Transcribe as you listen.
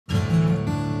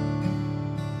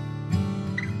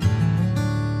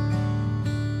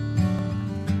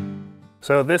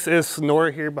So this is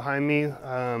Sonora here behind me.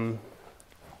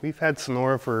 We've had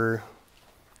Sonora for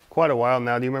quite a while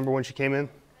now. Do you remember when she came in?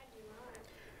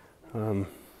 I do not.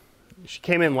 She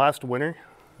came in last winter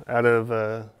out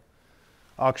of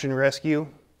auction rescue.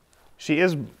 She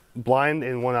is blind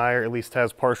in one eye, or at least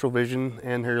has partial vision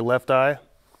in her left eye.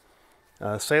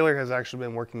 Sailor has actually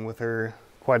been working with her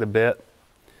quite a bit,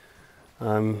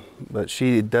 but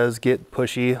she does get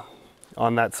pushy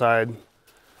on that side.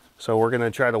 So we're gonna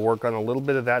try to work on a little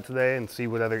bit of that today and see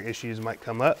what other issues might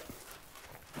come up.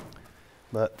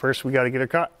 But first we gotta get her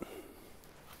caught.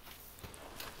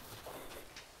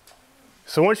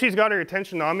 So once she's got her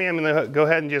attention on me, I'm gonna go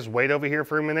ahead and just wait over here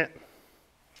for a minute.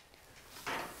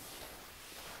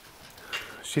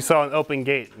 She saw an open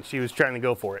gate and she was trying to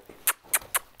go for it.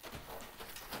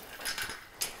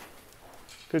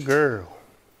 Good girl.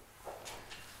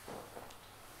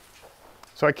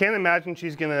 So I can't imagine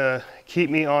she's gonna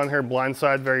keep me on her blind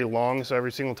side very long, so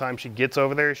every single time she gets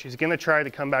over there, she's gonna try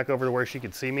to come back over to where she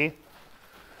could see me.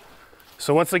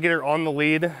 So once I get her on the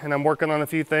lead and I'm working on a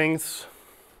few things,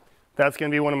 that's gonna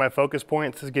be one of my focus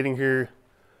points, is getting her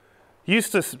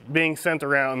used to being sent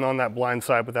around on that blind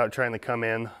side without trying to come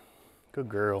in. Good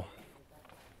girl.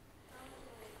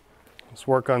 Let's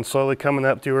work on slowly coming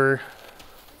up to her.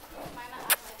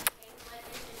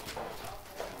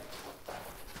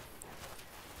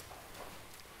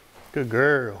 Good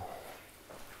girl.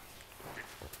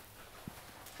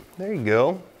 There you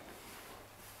go.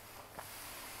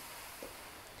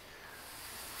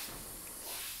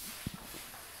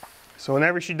 So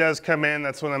whenever she does come in,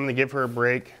 that's when I'm gonna give her a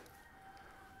break.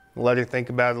 Let her think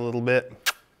about it a little bit.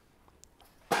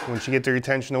 When she gets her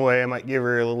attention away, I might give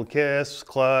her a little kiss,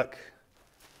 cluck.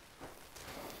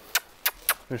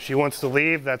 If she wants to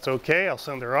leave, that's okay, I'll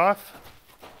send her off.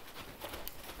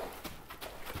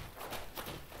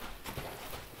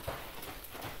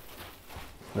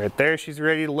 Right there, she's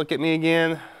ready to look at me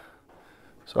again.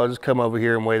 So I'll just come over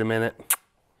here and wait a minute.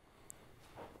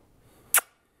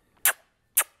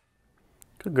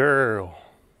 Good girl.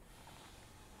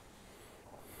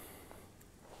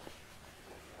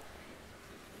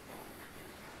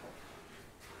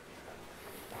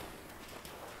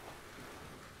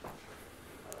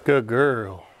 Good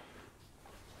girl.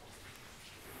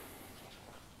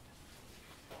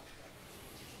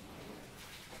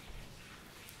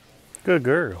 Good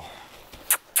girl.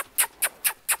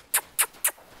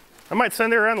 I might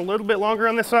send her around a little bit longer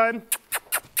on this side.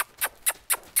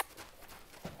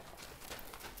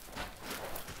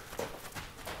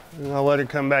 And I'll let her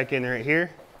come back in right here.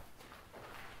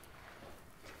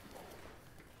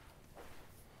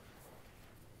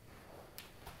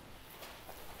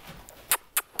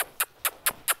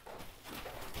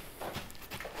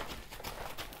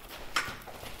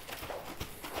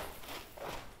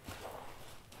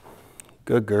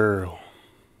 Good girl.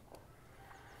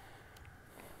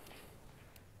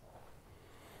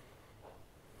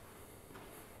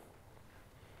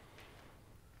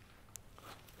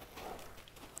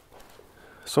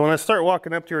 So when I start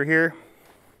walking up to her here,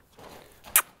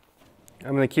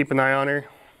 I'm going to keep an eye on her.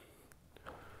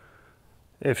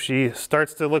 If she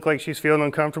starts to look like she's feeling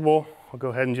uncomfortable, I'll go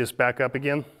ahead and just back up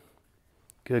again.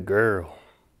 Good girl.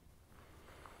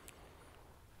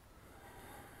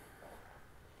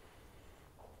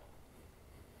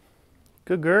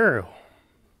 Good girl.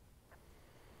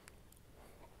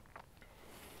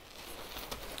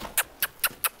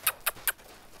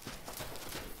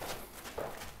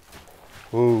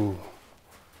 Ooh,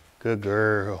 good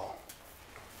girl.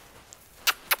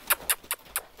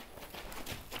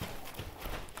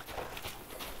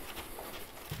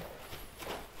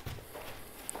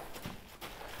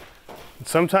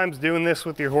 Sometimes doing this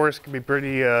with your horse can be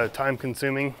pretty time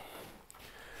consuming.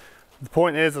 The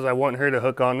point is I want her to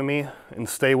hook onto me and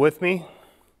stay with me.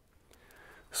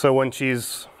 So when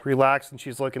she's relaxed and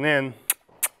she's looking in,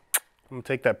 I'm gonna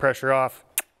take that pressure off.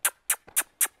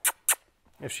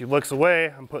 If she looks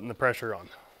away, I'm putting the pressure on.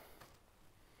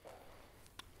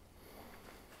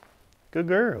 Good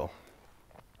girl.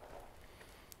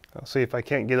 I'll see if I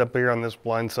can't get up here on this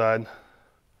blind side.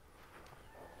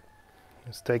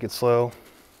 Let's take it slow.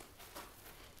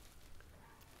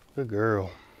 Good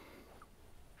girl.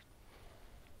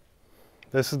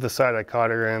 This is the side I caught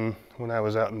her in when I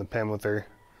was out in the pen with her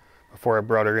before I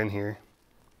brought her in here.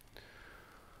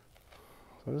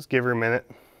 So just give her a minute.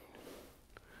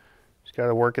 She's got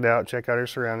to work it out, check out her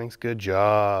surroundings. Good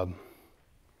job.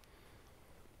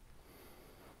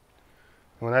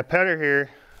 When I pet her here,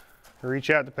 or reach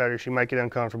out to pet her, she might get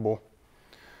uncomfortable.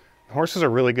 Horses are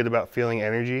really good about feeling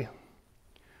energy.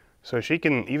 So she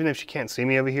can, even if she can't see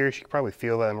me over here, she can probably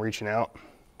feel that I'm reaching out.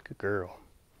 Good girl.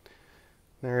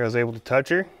 There, I was able to touch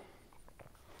her.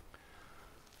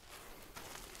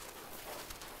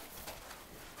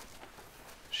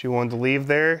 She wanted to leave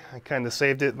there. I kind of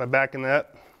saved it by backing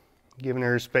up, giving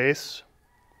her space.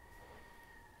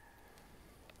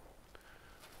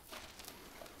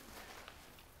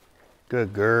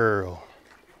 Good girl.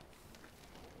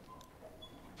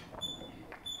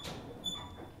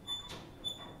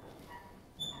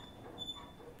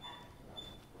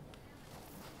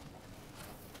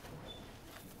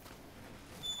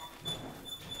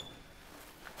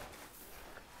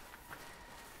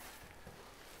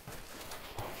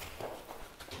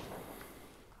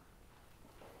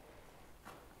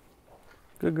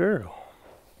 Good girl.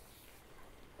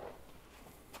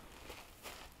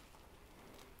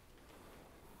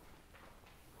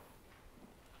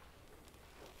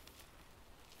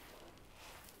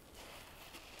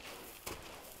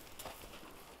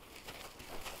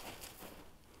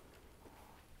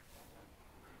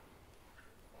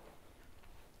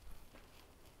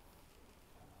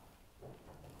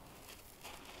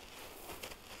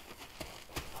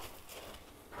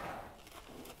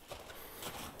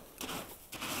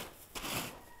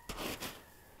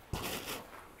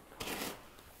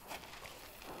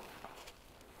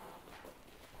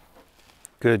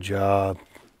 Good job.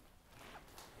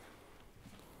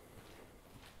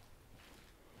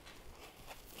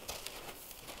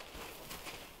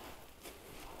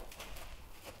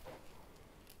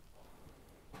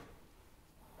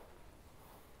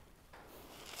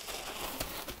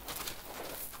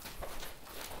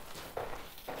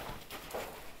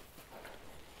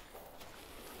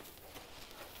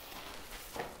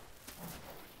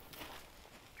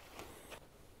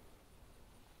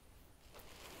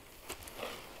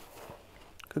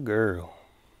 Good girl.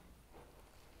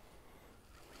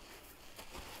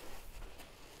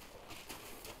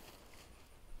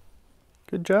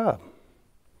 Good job. I'm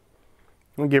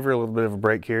gonna give her a little bit of a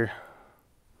break here.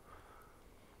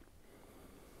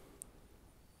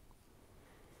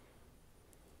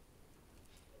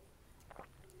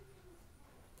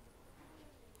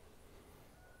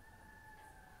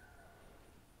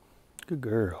 Good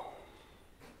girl.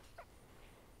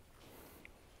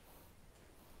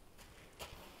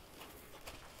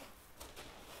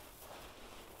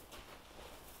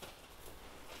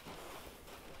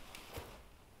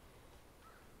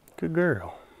 Good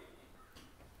girl.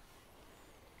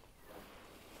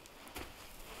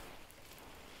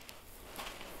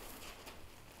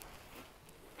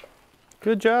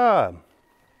 Good job.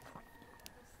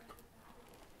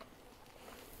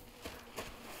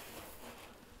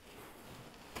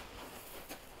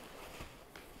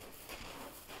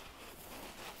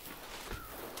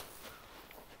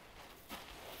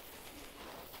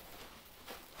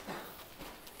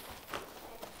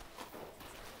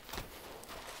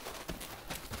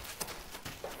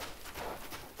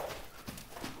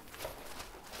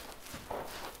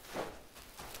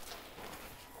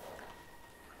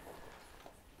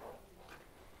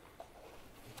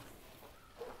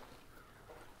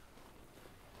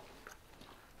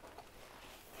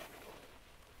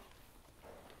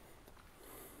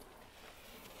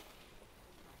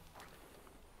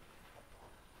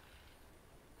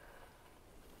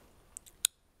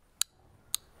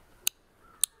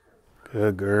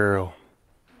 Good girl.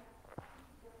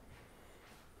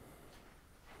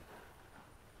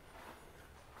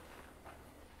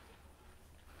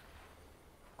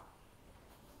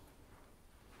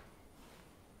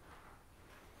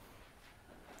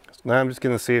 So now I'm just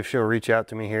gonna see if she'll reach out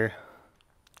to me here.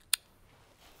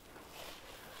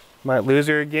 Might lose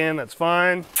her again, that's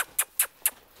fine.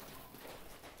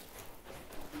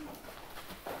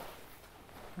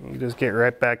 You just get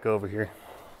right back over here.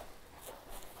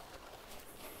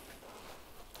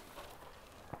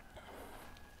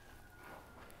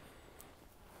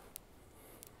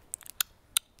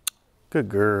 Good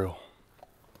girl.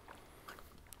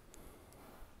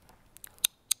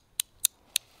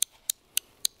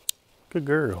 Good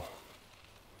girl.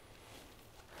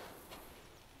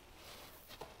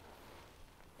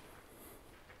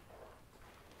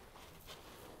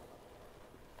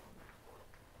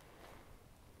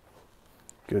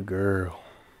 Good girl.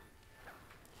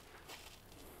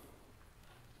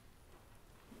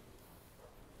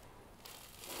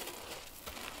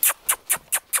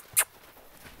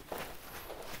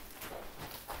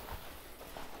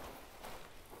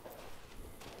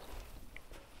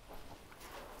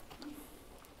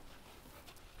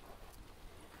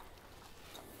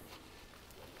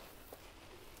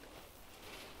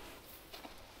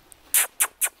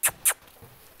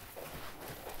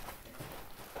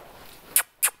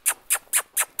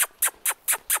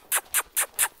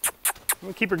 I'm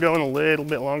gonna keep her going a little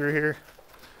bit longer here.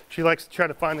 She likes to try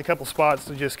to find a couple spots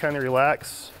to just kind of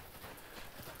relax.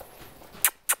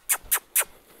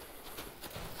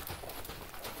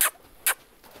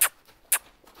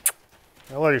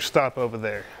 I'll let her stop over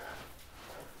there.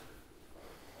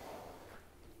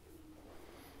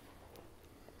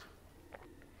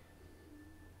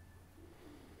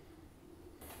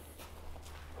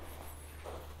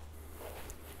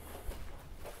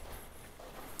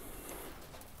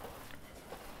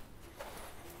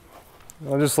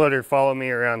 I'll just let her follow me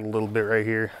around a little bit right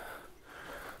here.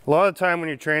 A lot of the time when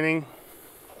you're training,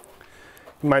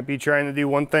 you might be trying to do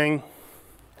one thing.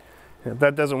 If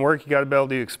that doesn't work, you got to be able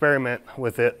to experiment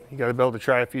with it. You got to be able to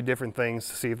try a few different things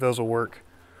to see if those will work.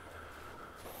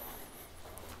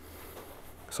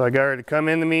 So I got her to come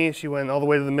into me. She went all the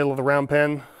way to the middle of the round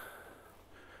pen.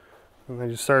 And I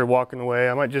just started walking away.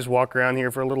 I might just walk around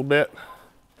here for a little bit.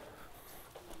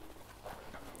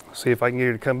 See if I can get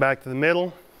her to come back to the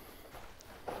middle.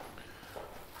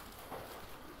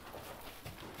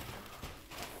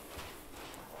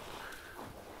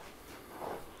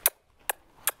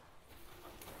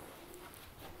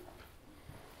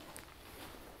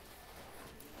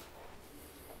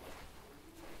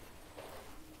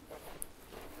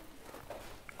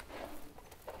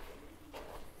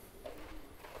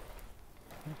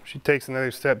 If she takes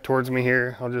another step towards me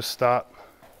here, I'll just stop.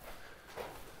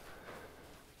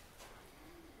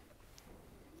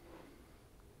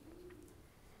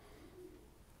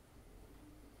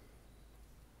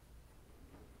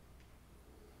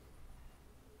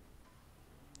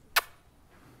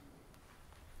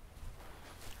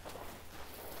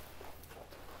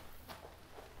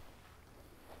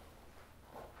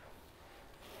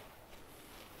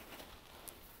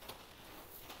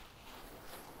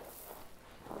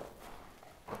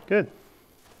 Good.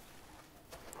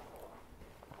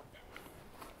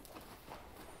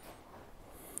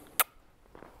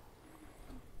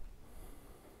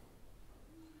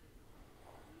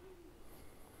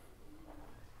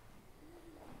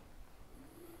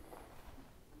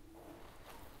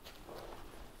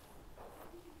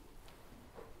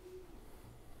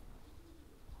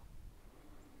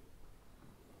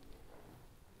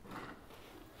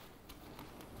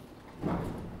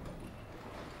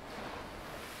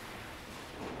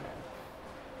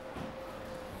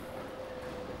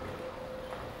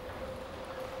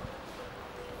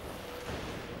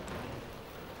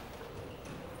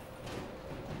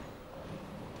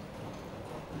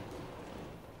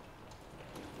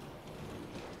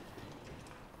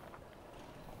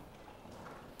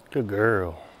 Good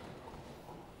girl.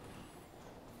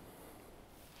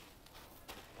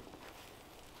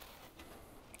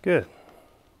 Good.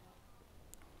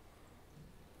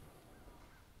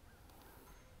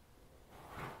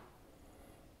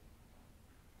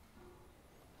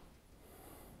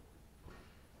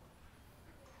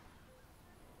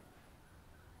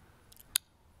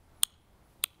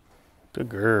 Good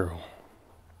girl.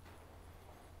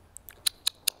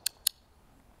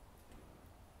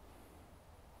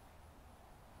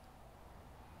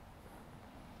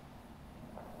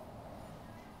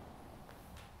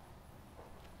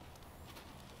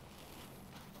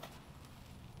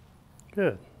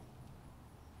 Good.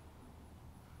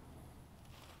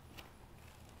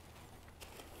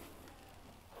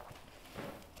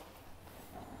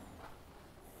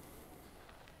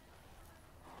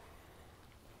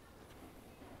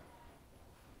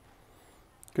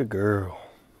 Good girl.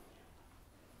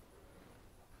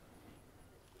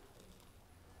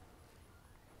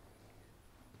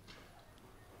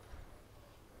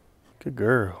 Good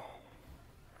girl.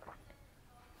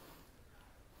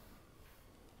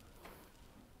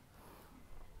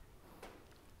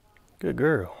 Good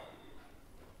girl.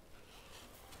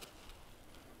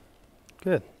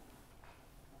 Good.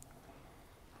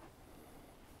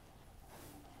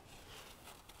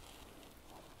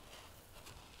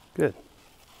 Good.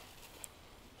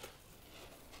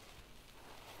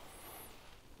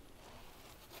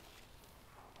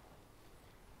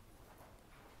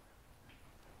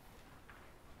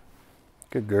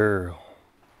 Good girl.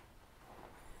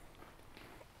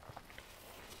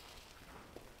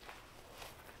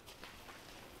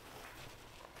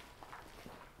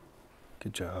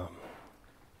 Good job.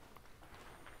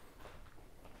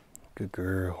 Good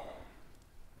girl.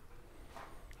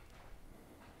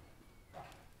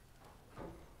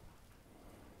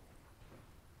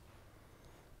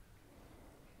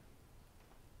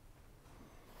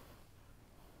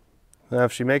 Now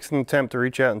if she makes an attempt to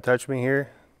reach out and touch me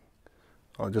here,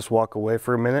 I'll just walk away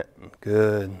for a minute.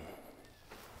 Good.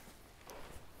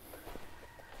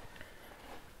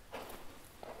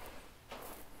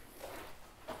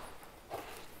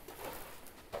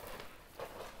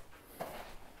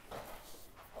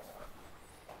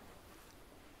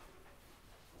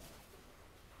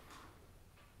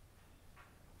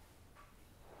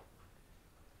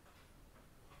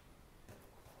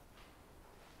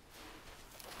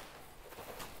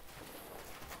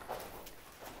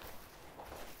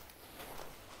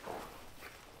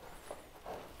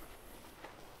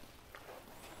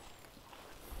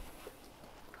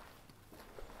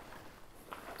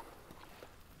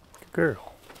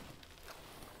 Girl.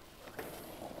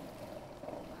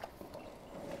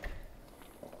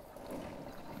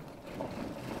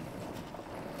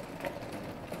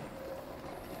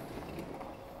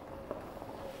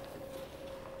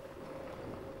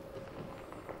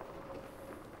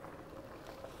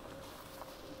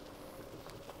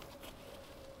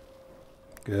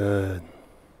 Good.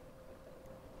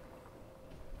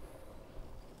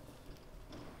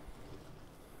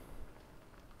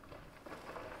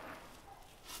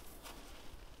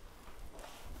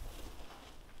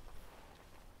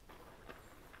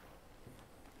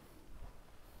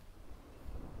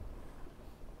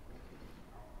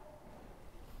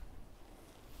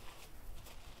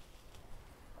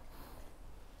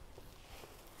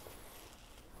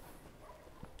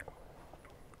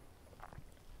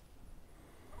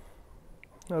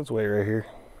 Let's wait right here.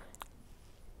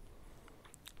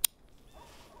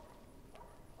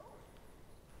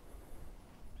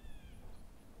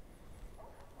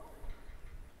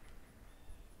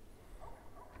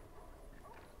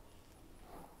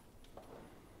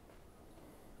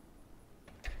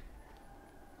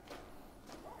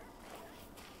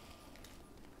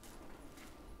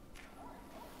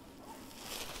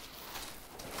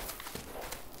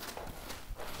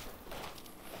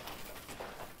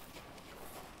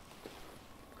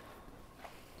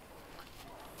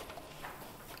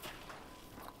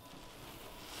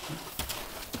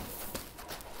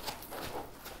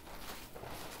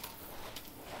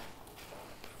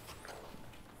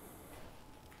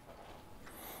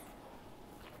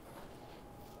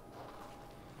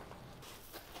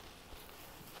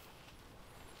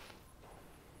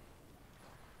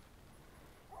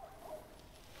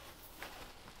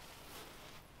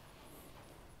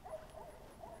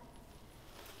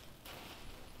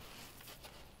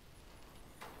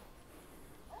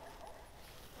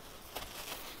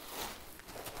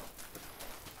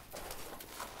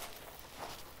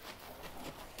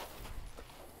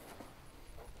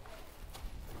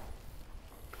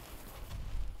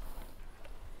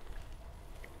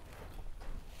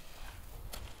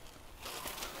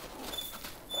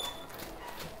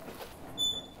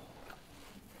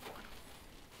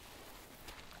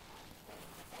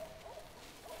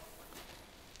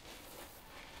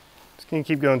 Just gonna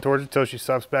keep going towards it until she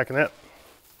stops backing up.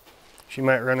 She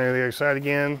might run her to the other side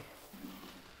again.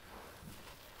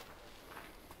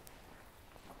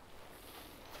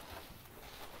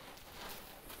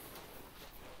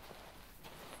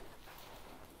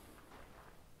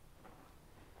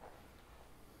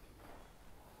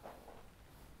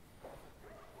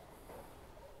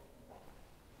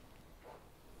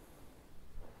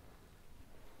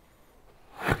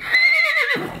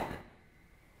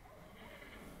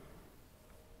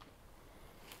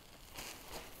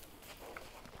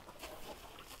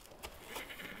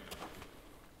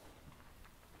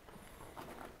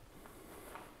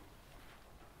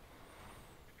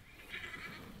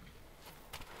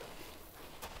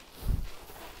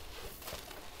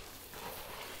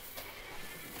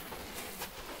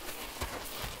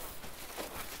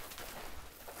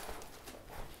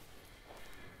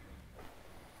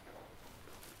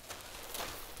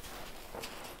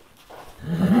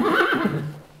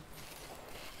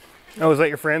 Oh, is that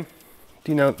your friend?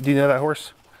 Do you know that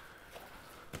horse?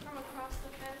 From across the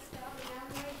fence down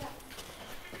the alley.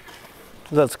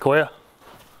 Is that Sequoia?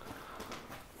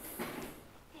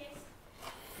 Yes.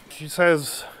 She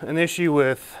has an issue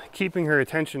with keeping her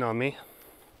attention on me.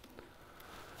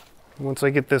 Once I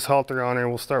get this halter on her,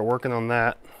 we'll start working on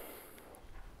that.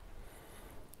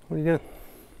 What are you doing?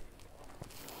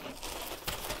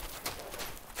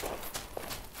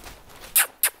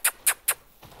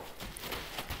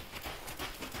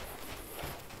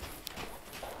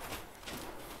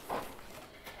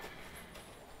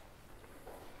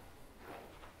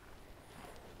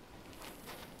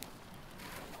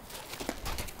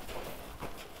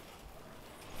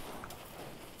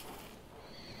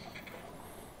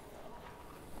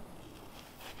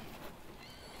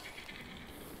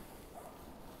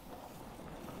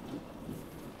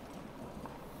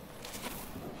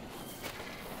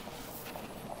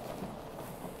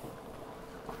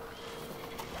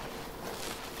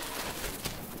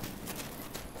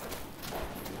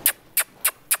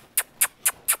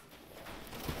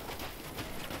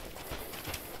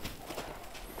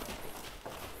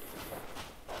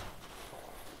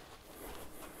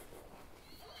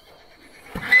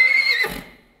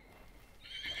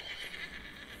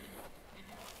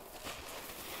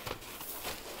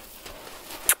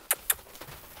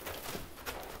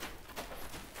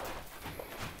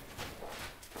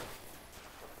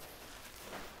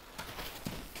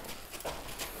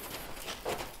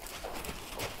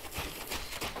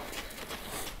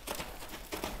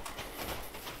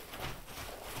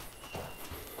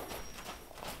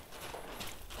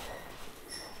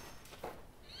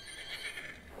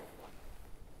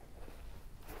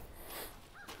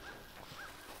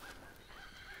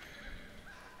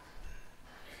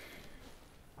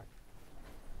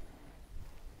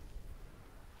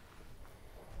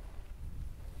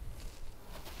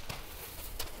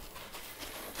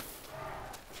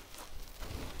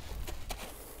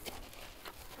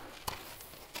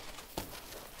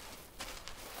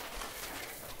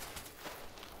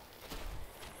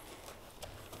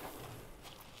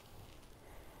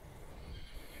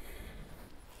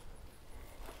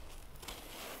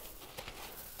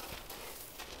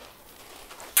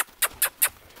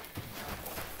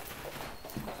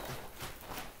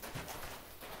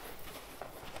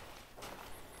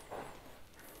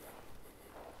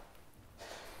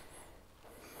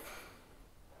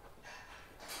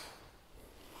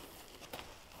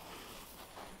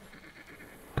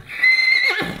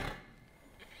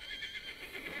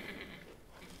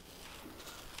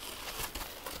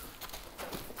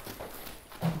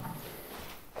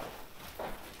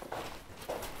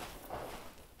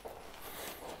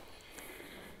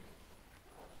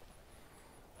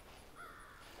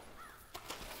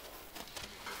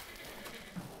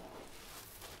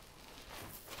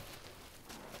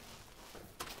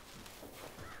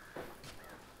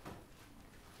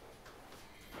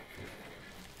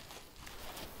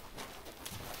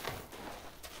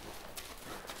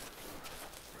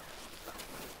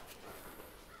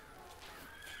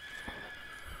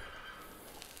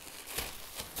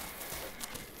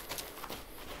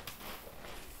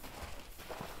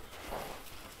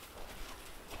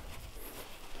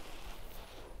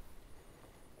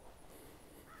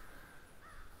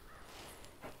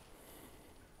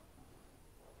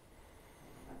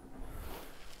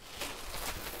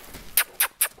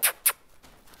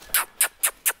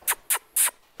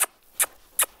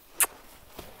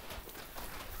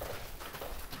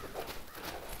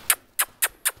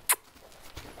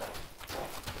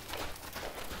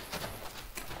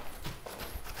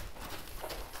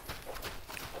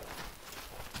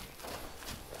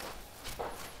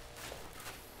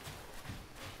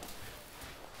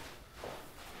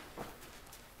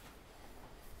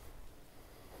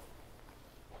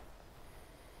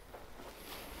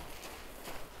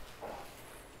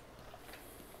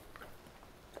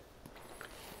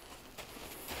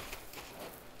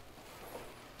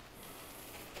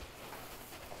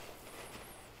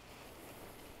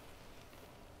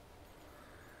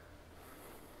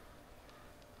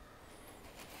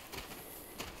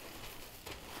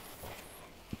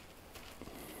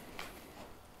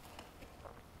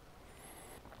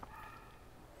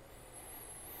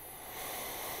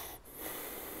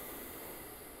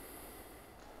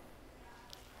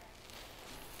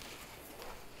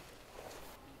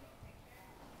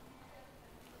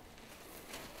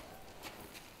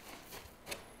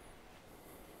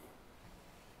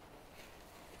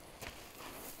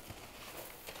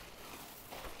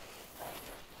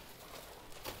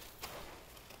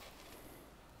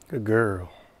 Good girl.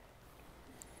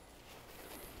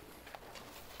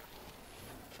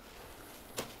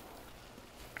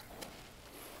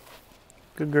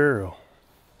 Good girl.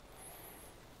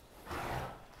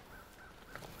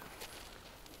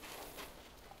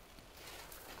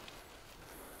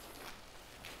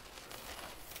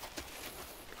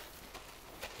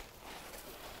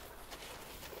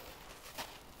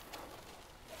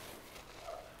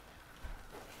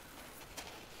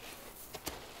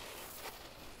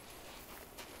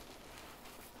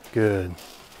 Good.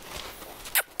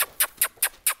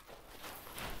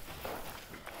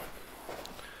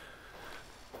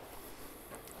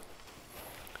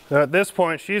 So at this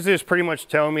point, she's just pretty much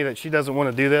telling me that she doesn't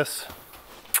want to do this.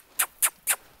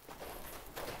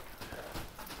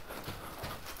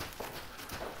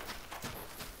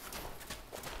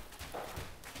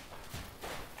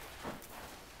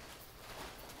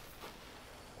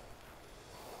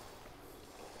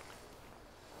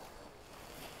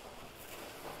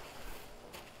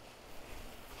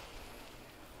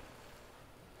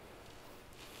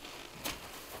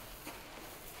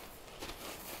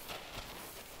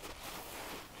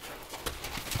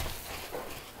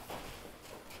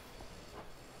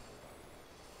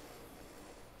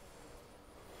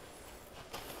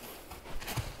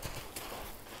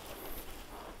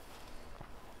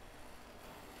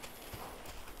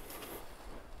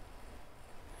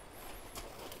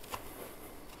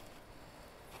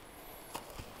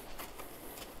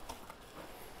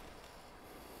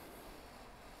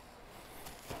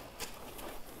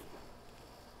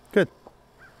 Good.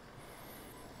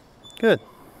 Good.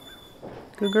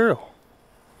 Good girl.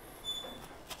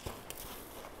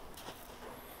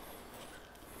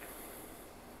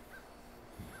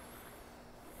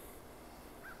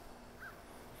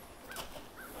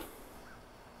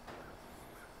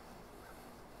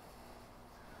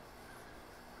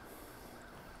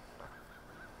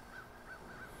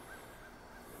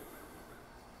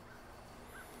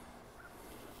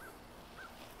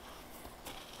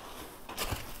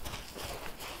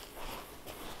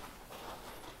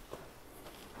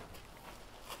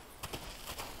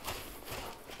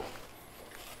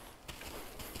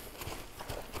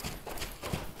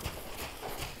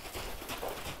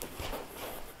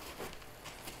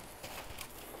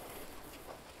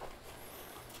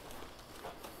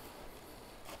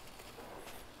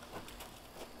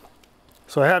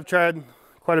 So I have tried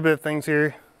quite a bit of things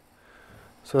here.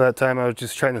 So that time I was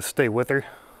just trying to stay with her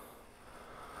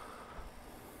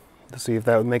to see if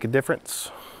that would make a difference.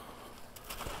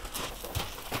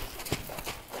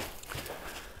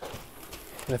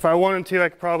 And if I wanted to, I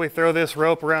could probably throw this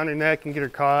rope around her neck and get her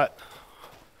caught.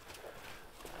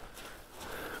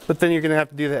 But then you're gonna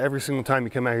have to do that every single time you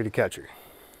come out here to catch her.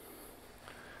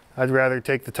 I'd rather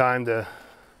take the time to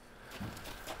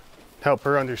help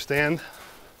her understand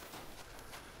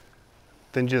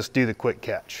than just do the quick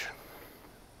catch.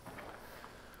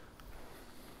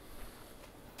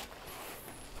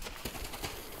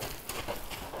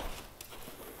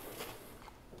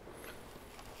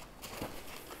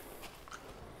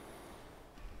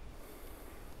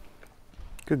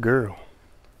 Good girl.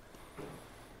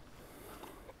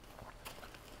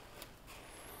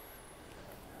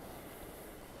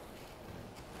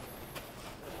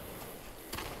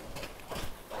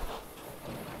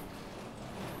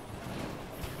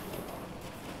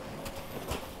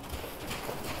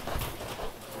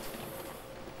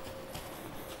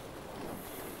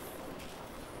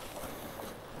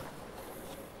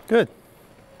 Good.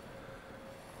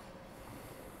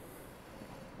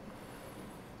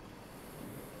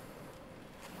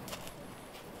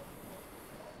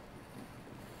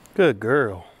 Good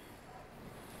girl.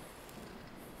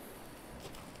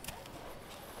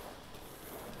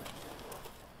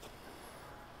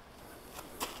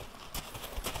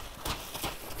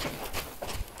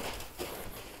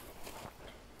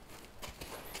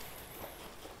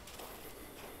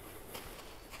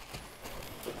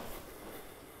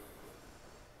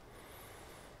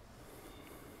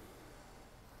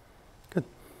 Good.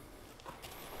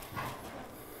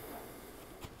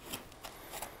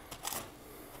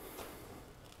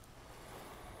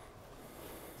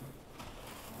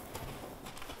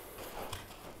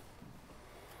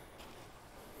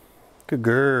 Good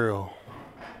girl.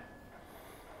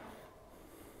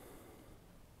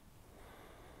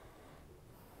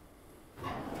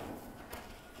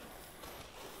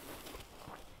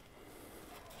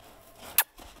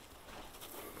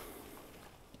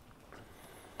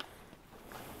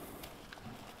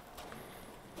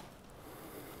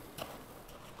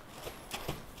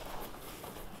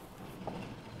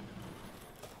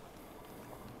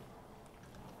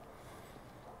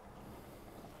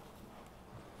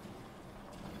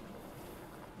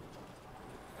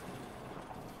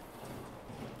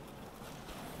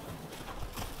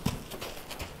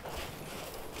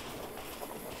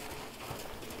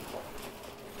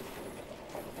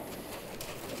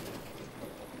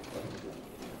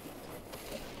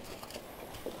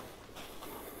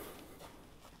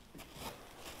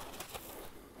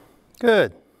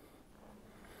 Good.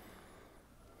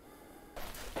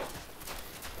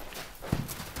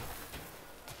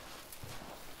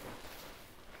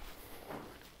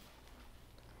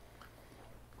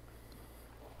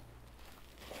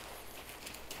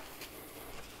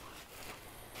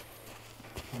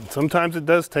 Sometimes it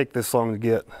does take this long to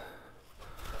get.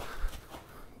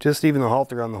 Just even the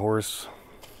halter on the horse.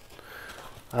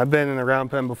 I've been in a round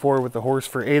pen before with the horse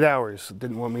for 8 hours. It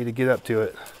didn't want me to get up to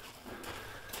it.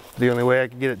 The only way I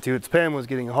could get it to its pen was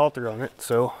getting a halter on it,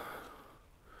 so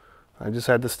I just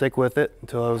had to stick with it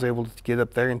until I was able to get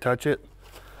up there and touch it.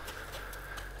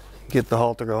 Get the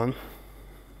halter on.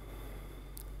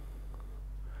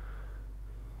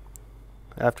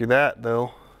 After that,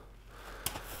 though,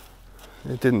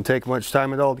 it didn't take much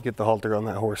time at all to get the halter on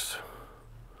that horse.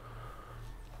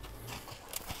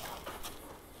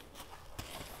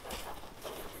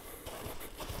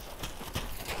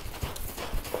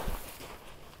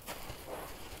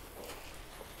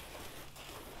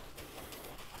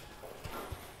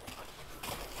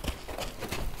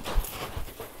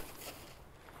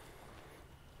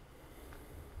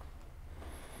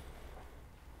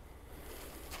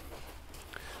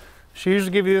 She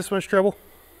usually give you this much trouble?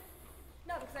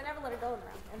 No, because I never let her go in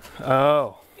round pen.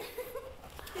 Oh.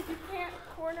 Because you can't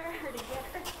corner her to get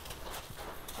her.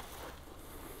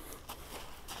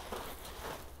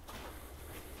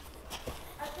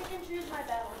 I pick and choose my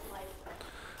battles like.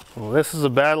 Well, this is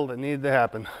a battle that needed to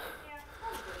happen. Yeah,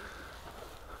 probably.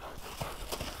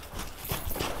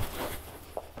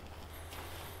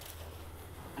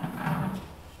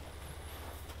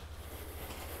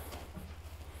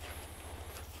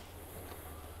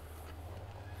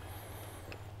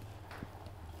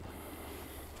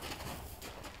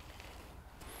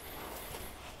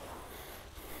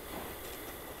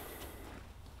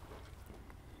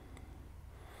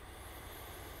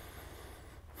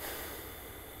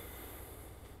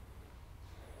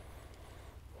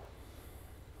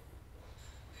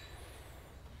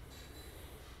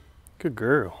 Good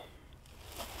girl.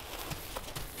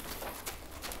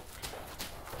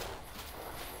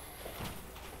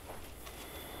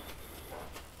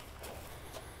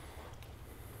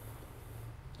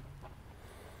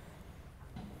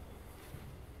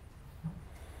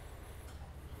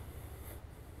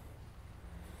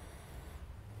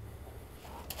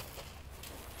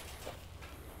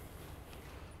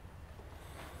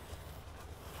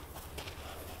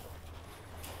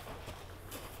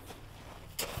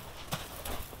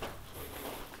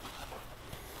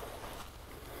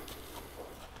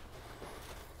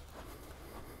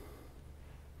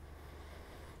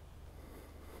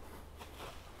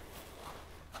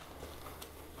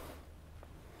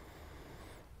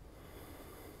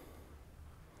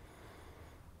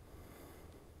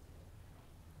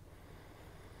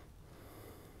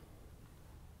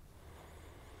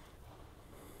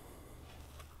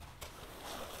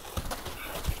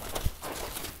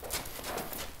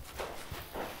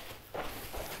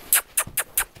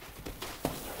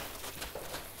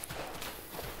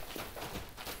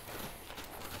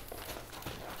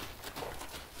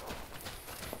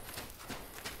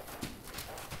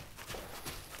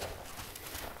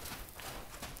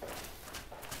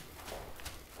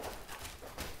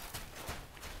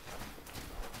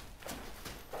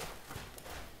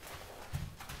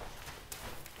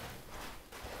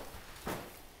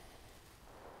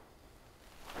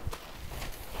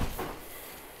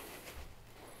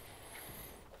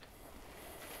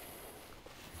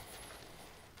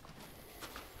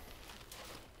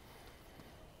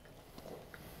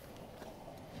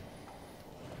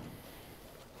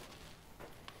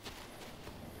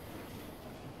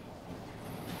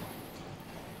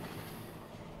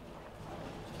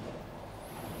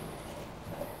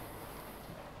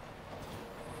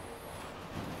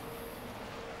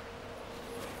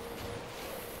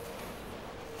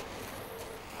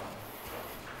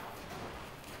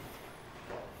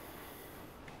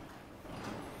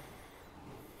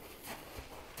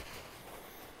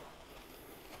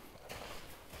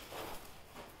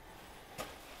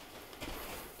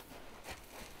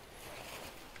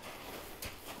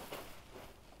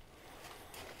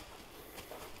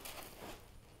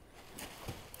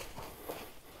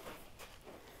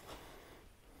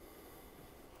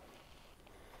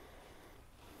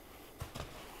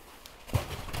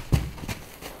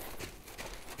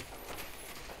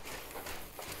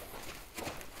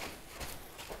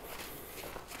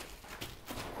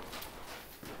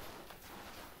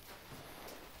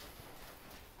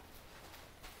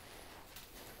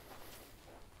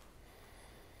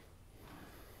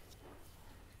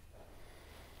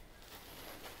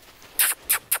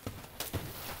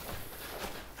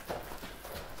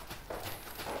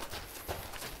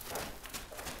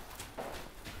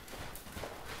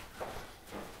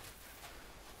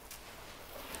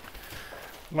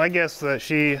 My guess is that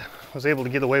she was able to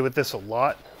get away with this a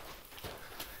lot,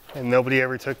 and nobody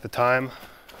ever took the time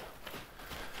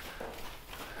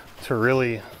to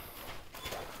really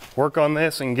work on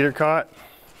this and get her caught.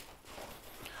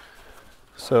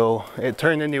 So it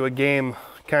turned into a game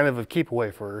kind of keep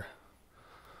away for her.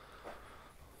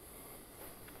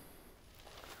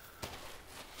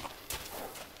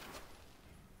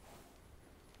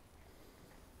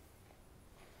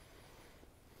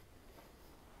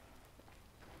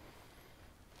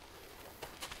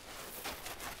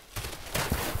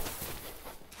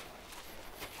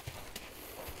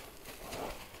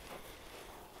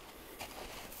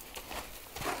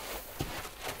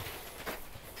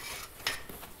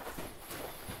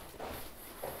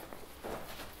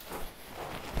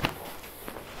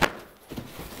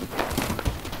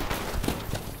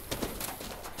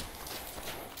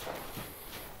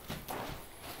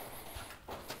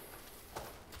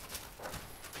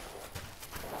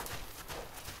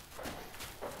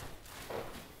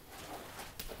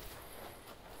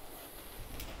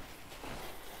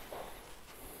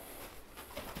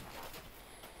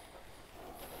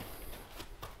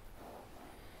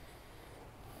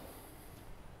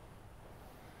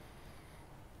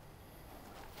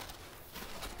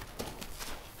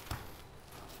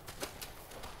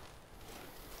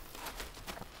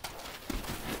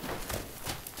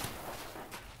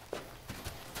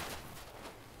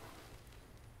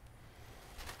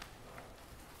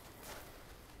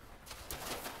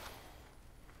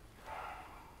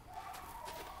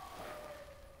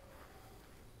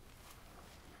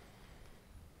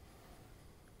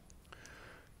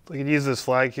 I could use this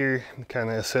flag here to kind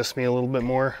of assist me a little bit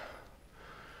more.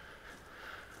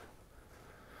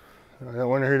 I don't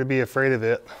want her to be afraid of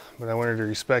it, but I want her to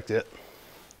respect it.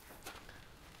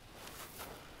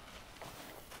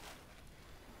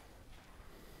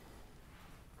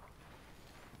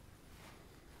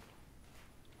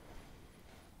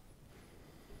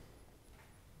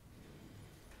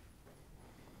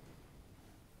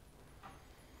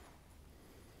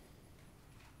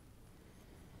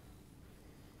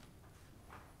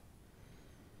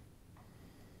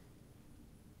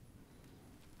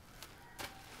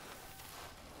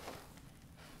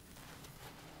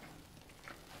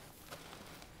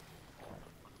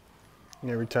 And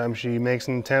every time she makes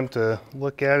an attempt to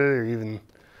look at it or even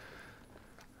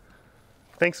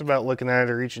thinks about looking at it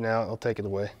or reaching out, I'll take it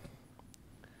away.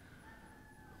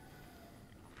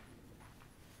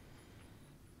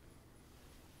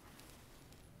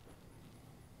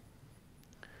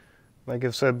 Like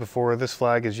I've said before, this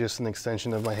flag is just an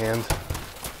extension of my hand.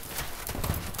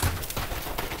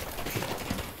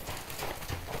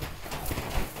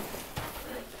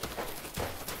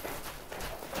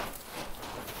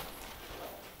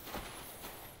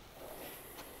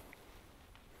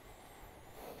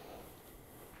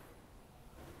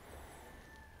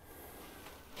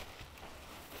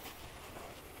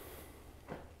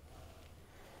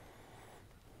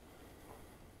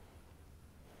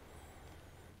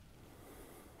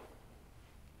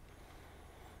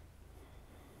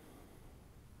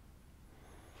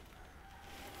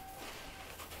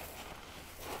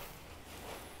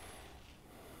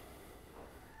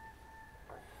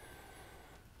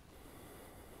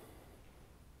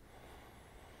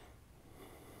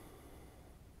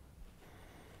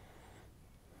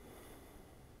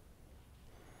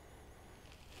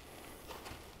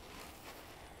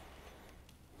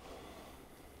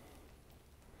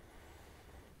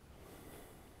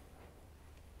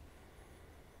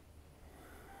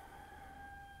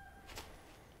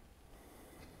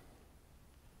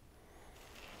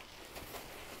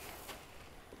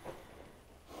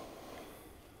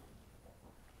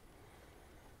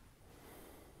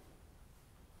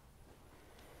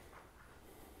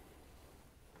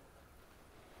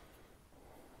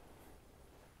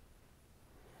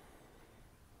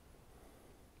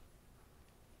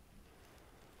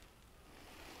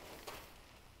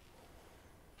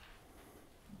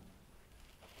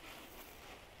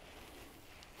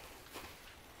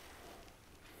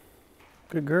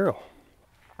 Good girl.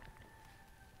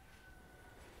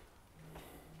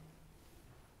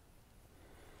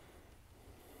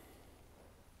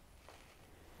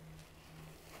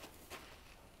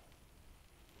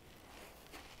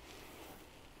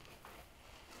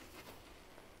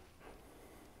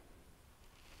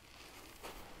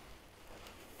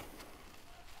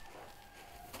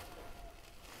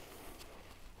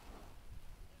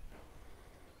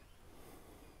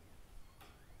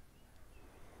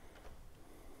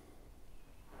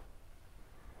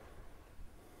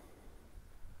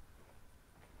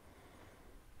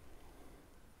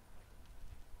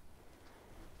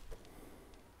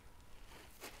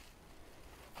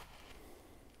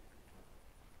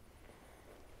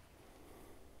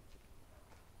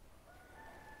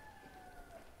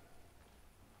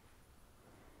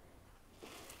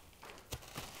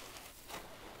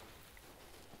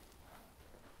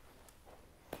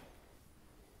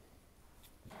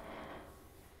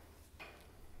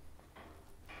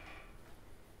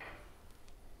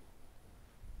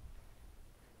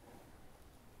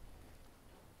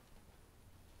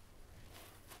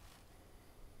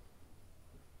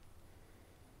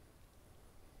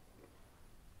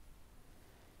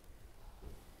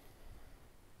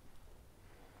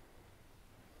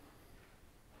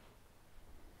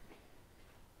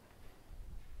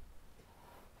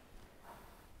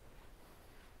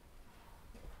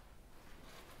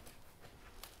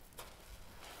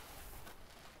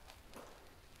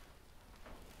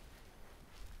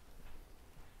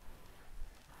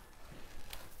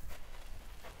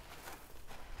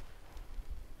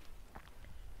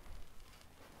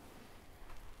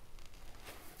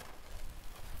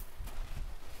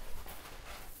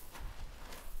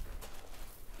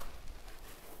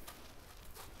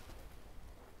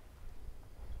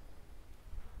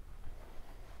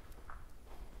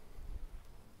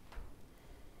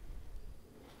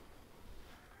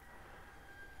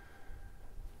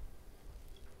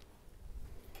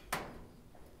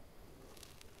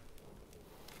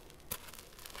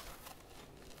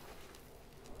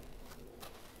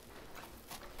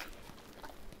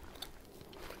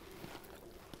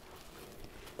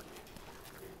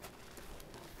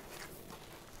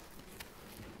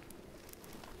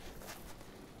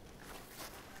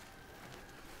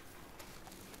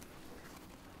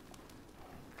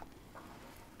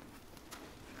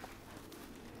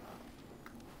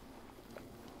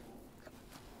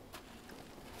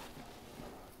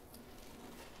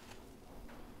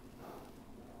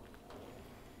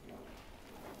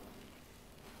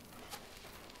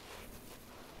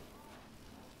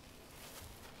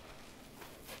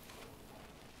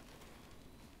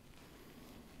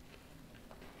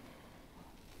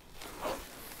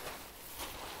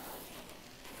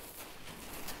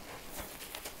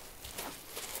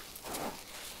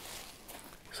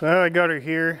 So now I got her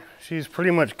here. She's pretty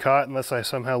much caught unless I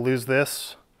somehow lose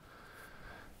this.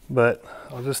 But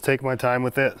I'll just take my time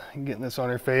with it, getting this on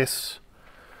her face.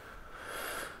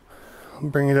 I'll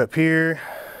bring it up here,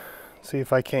 see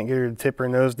if I can't get her to tip her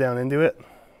nose down into it.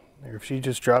 Or if she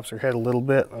just drops her head a little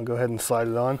bit, I'll go ahead and slide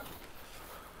it on.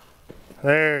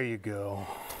 There you go.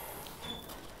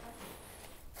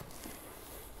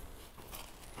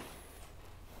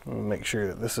 I'll make sure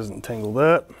that this isn't tangled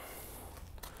up.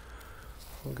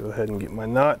 I'll go ahead and get my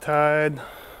knot tied.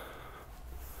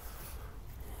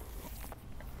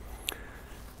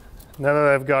 Now that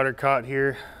I've got her caught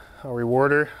here, I'll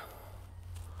reward her.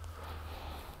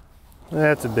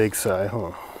 That's a big sigh,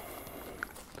 huh?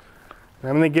 I'm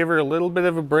going to give her a little bit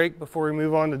of a break before we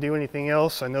move on to do anything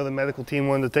else. I know the medical team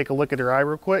wanted to take a look at her eye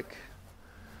real quick.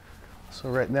 So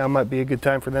right now might be a good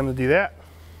time for them to do that.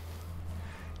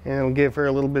 And it'll give her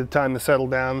a little bit of time to settle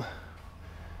down.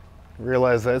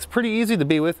 Realize that it's pretty easy to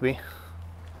be with me.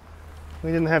 We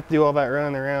didn't have to do all that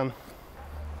running around.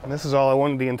 And this is all I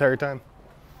wanted the entire time.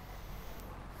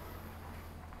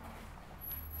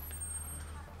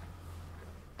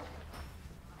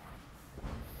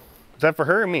 Is that for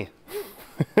her or me?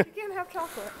 You can't have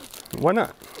chocolate. Why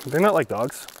not? They're not like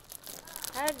dogs.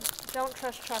 I don't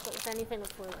trust chocolate with anything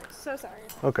with fluid. So sorry.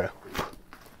 Okay.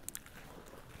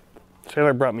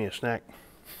 Taylor brought me a snack.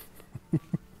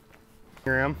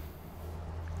 Around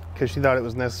because she thought it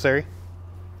was necessary.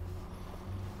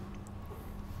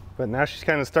 But now she's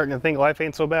kind of starting to think life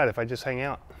ain't so bad if I just hang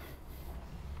out.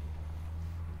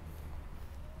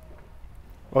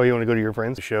 Oh, you want to go to your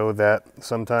friends? Show that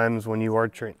sometimes when you are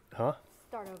trained, huh?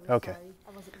 Start over. Okay. Sorry.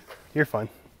 I wasn't. You're fine.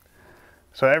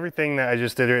 So everything that I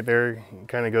just did right there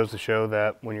kind of goes to show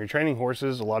that when you're training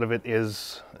horses, a lot of it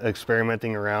is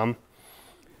experimenting around.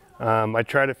 I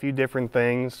tried a few different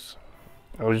things.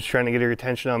 I was just trying to get her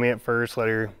attention on me at first,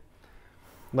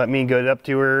 let me go up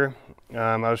to her.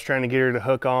 I was trying to get her to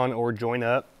hook on or join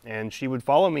up, and she would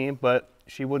follow me, but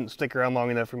she wouldn't stick around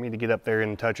long enough for me to get up there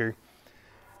and touch her.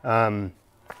 I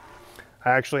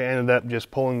actually ended up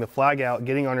just pulling the flag out,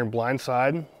 getting on her blind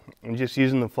side, and just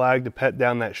using the flag to pet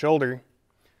down that shoulder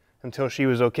until she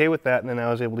was okay with that, and then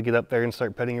I was able to get up there and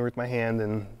start petting her with my hand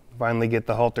and finally get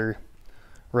the halter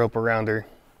rope around her.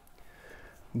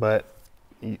 But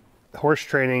horse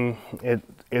training,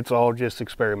 it's all just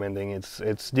experimenting.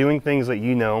 It's doing things that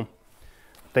you know,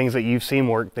 things that you've seen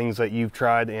work, things that you've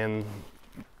tried and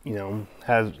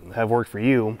have worked for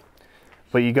you.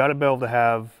 But you got to be able to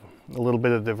have a little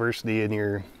bit of diversity in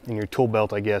your tool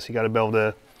belt, I guess. You got to be able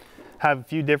to have a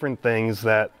few different things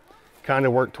that kind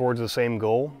of work towards the same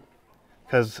goal,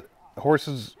 because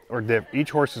horses are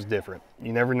each horse is different.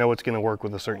 You never know what's going to work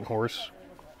with a certain horse.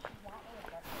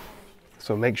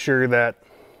 So make sure that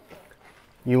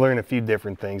you learn a few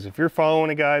different things. If you're following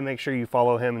a guy, make sure you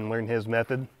follow him and learn his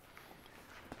method.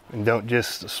 And don't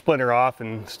just splinter off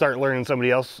and start learning somebody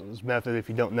else's method if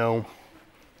you don't know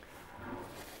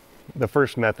the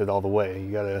first method all the way.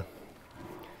 You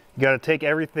gotta take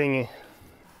everything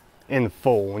in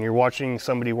full. When you're watching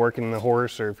somebody working the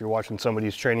horse, or if you're watching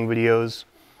somebody's training videos,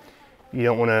 you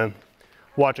don't want to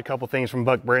watch a couple things from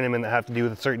Buck Brannaman that have to do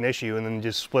with a certain issue and then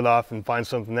just split off and find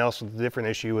something else with a different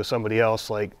issue with somebody else.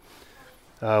 Like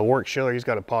Warwick Schiller, he's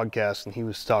got a podcast and he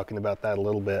was talking about that a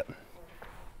little bit.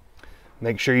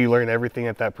 Make sure you learn everything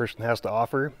that that person has to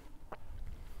offer,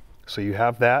 so you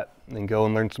have that, and then go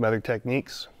and learn some other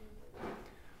techniques.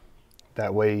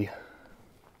 That way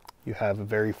you have a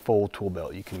very full tool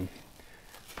belt. You can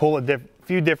pull a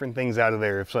few different things out of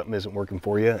there if something isn't working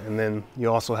for you, and then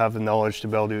you also have the knowledge to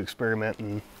be able to experiment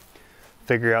and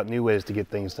figure out new ways to get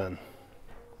things done.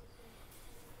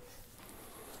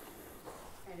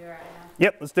 Can I do it right now?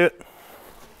 Yep, let's do it.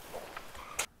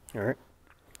 All right.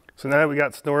 So now that we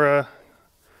got Snora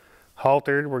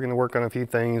haltered, we're going to work on a few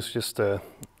things just to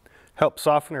help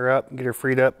soften her up, get her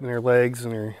freed up in her legs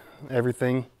and her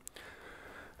everything.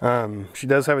 She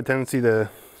does have a tendency to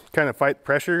kind of fight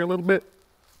pressure a little bit.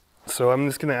 So I'm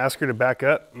just going to ask her to back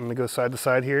up. I'm going to go side to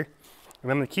side here.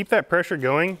 And I'm going to keep that pressure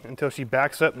going until she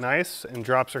backs up nice and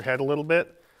drops her head a little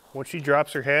bit. Once she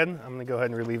drops her head, I'm going to go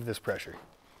ahead and relieve this pressure.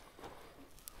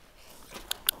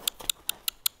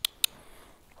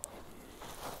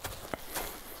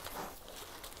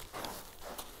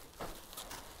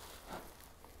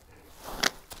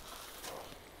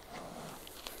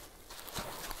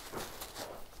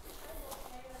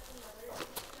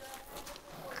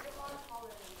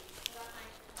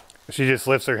 She just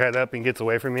lifts her head up and gets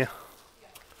away from you.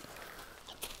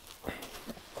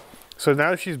 So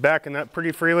now that she's backing up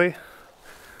pretty freely,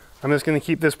 I'm just going to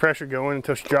keep this pressure going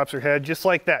until she drops her head just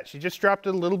like that. She just dropped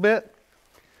it a little bit.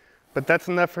 but that's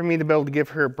enough for me to be able to give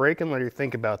her a break and let her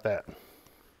think about that.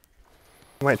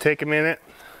 It might take a minute,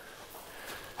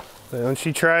 but when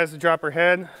she tries to drop her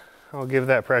head, I'll give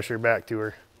that pressure back to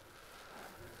her.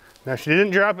 Now she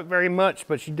didn't drop it very much,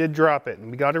 but she did drop it, and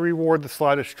we got to reward the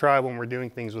slightest try when we're doing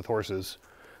things with horses.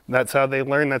 That's how they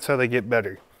learn, that's how they get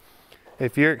better.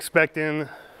 If you're expecting,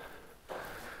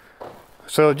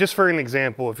 so just for an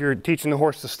example, if you're teaching the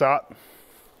horse to stop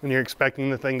and you're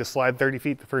expecting the thing to slide 30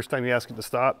 feet the first time you ask it to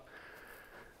stop,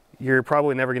 you're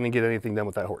probably never going to get anything done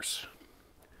with that horse.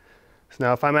 So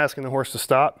now if I'm asking the horse to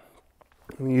stop,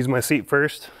 I'm going to use my seat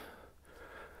first,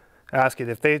 ask it.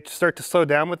 If they start to slow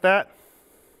down with that,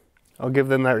 I'll give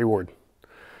them that reward.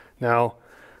 Now,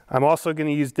 I'm also going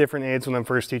to use different aids when I'm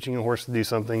first teaching a horse to do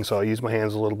something, so I'll use my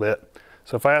hands a little bit.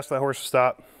 So if I ask that horse to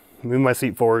stop, move my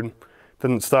seat forward, it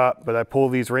doesn't stop, but I pull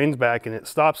these reins back and it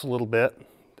stops a little bit.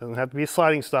 It doesn't have to be a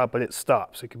sliding stop, but it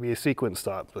stops. It could be a sequence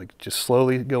stop, like just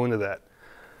slowly go into that.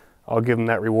 I'll give them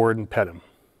that reward and pet them.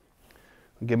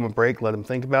 Give them a break, let them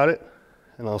think about it,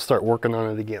 and I'll start working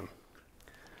on it again.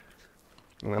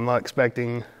 And I'm not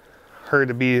expecting her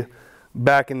to be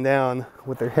backing down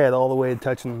with her head all the way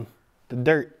touching the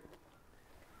dirt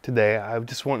today. I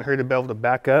just want her to be able to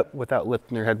back up without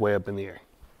lifting her head way up in the air.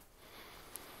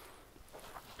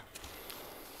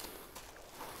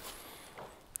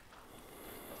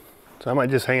 So I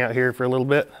might just hang out here for a little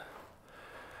bit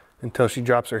until she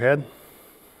drops her head.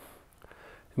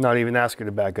 Not even ask her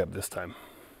to back up this time.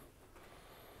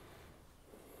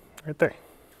 Right there.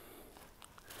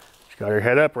 She got her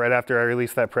head up right after I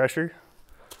released that pressure.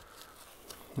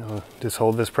 I'll just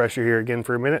hold this pressure here again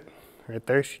for a minute. Right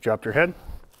there, she dropped her head.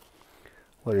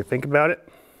 Let her think about it.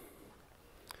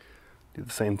 Do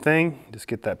the same thing, just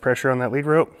get that pressure on that lead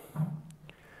rope.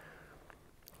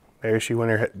 There she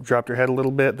went, dropped her head a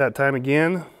little bit that time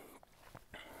again.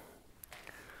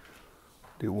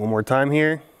 Do it one more time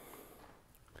here.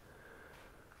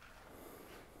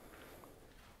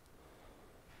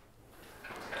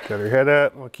 Got her head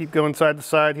up. We'll keep going side to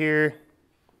side here.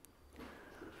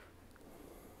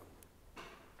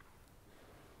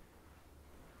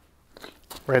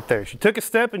 Right there. She took a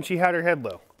step and she had her head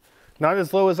low. Not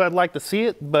as low as I'd like to see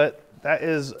it, but that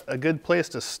is a good place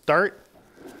to start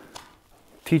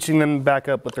teaching them to back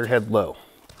up with their head low.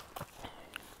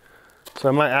 So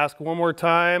I might ask one more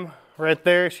time. Right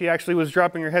there, she actually was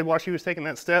dropping her head while she was taking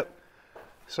that step.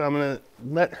 So I'm gonna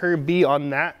let her be on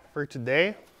that for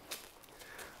today.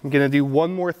 I'm gonna do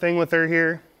one more thing with her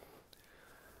here.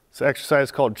 It's an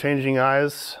exercise called changing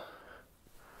eyes.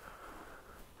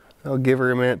 I'll give her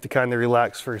a minute to kind of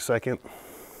relax for a second.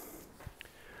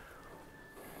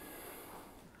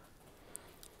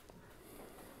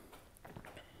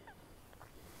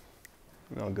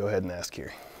 And I'll go ahead and ask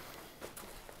here.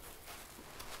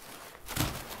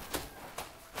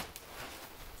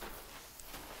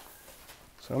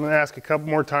 So I'm going to ask a couple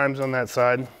more times on that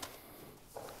side.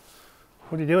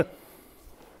 What are you doing?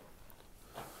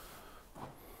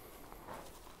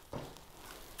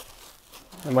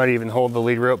 I might even hold the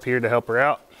lead rope here to help her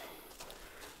out.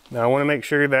 Now I want to make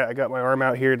sure that I got my arm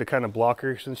out here to kind of block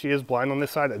her. Since she is blind on this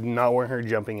side, I do not want her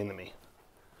jumping into me.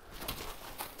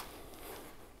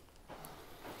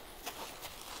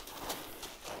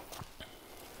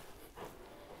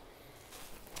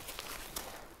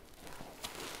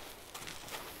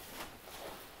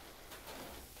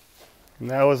 And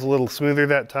that was a little smoother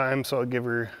that time, so I'll give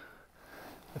her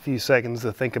a few seconds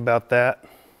to think about that.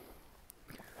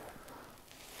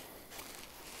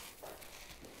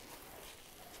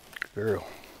 Good girl.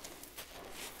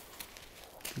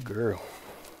 Good girl.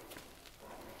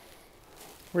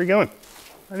 Where are you going?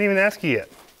 I didn't even ask you yet.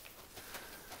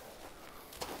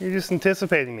 You're just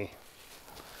anticipating me.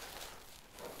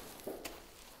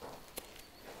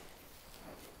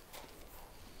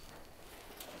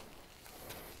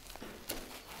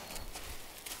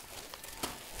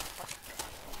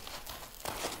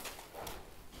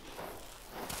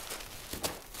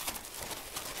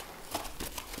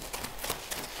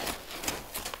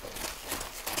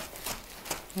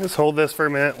 Just hold this for a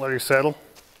minute, let her settle.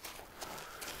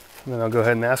 And then I'll go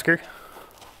ahead and ask her.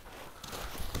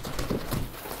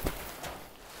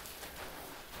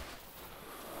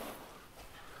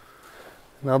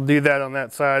 And I'll do that on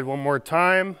that side one more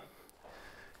time.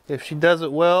 If she does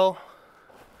it well,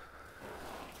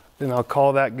 then I'll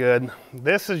call that good.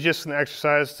 This is just an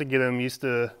exercise to get them used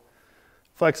to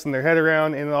flexing their head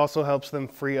around, and it also helps them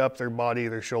free up their body,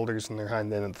 their shoulders, and their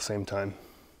hind end at the same time.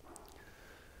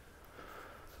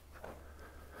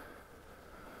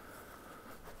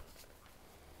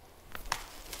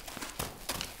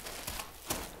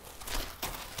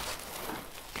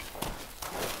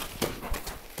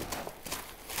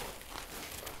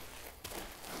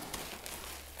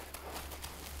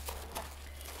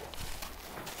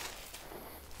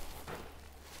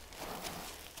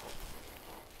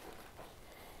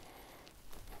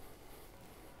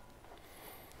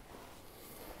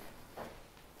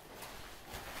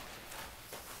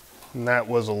 And that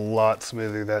was a lot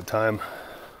smoother that time.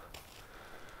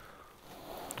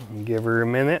 Give her a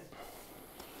minute.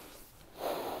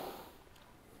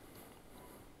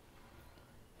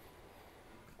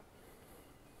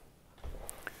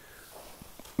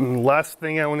 And the last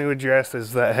thing I want to address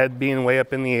is that head being way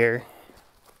up in the air.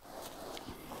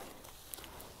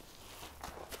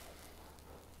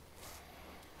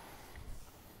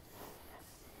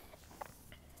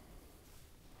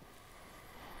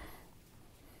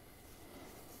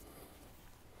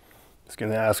 Just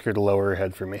going to ask her to lower her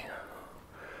head for me.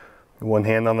 One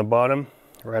hand on the bottom,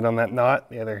 right on that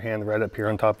knot, the other hand right up here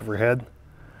on top of her head.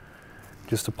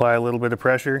 Just apply a little bit of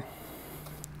pressure.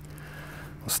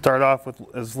 Start off with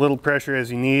as little pressure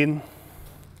as you need,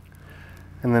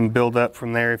 and then build up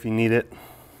from there if you need it.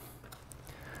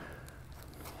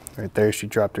 Right there, she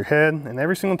dropped her head, and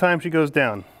every single time she goes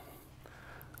down,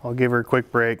 I'll give her a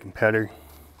quick break and pet her.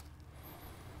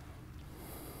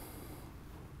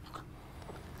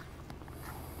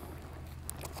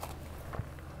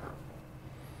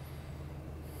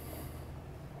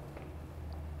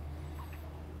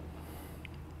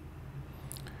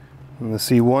 Let's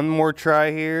see, one more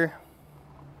try here.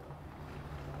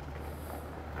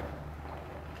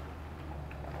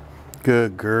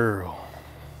 Good girl.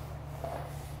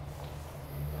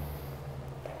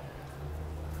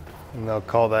 And they'll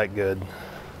call that good.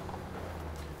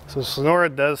 So Sonora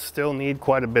does still need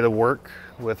quite a bit of work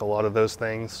with a lot of those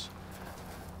things.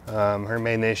 Her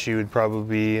main issue would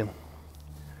probably be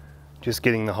just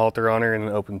getting the halter on her in an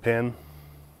open pen.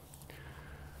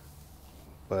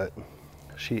 But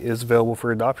she is available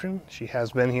for adoption. She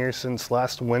has been here since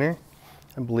last winter.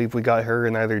 I believe we got her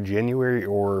in either January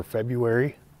or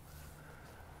February.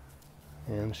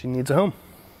 And she needs a home.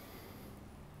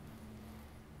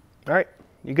 All right,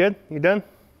 you good? You done?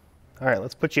 All right,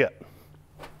 let's put you up.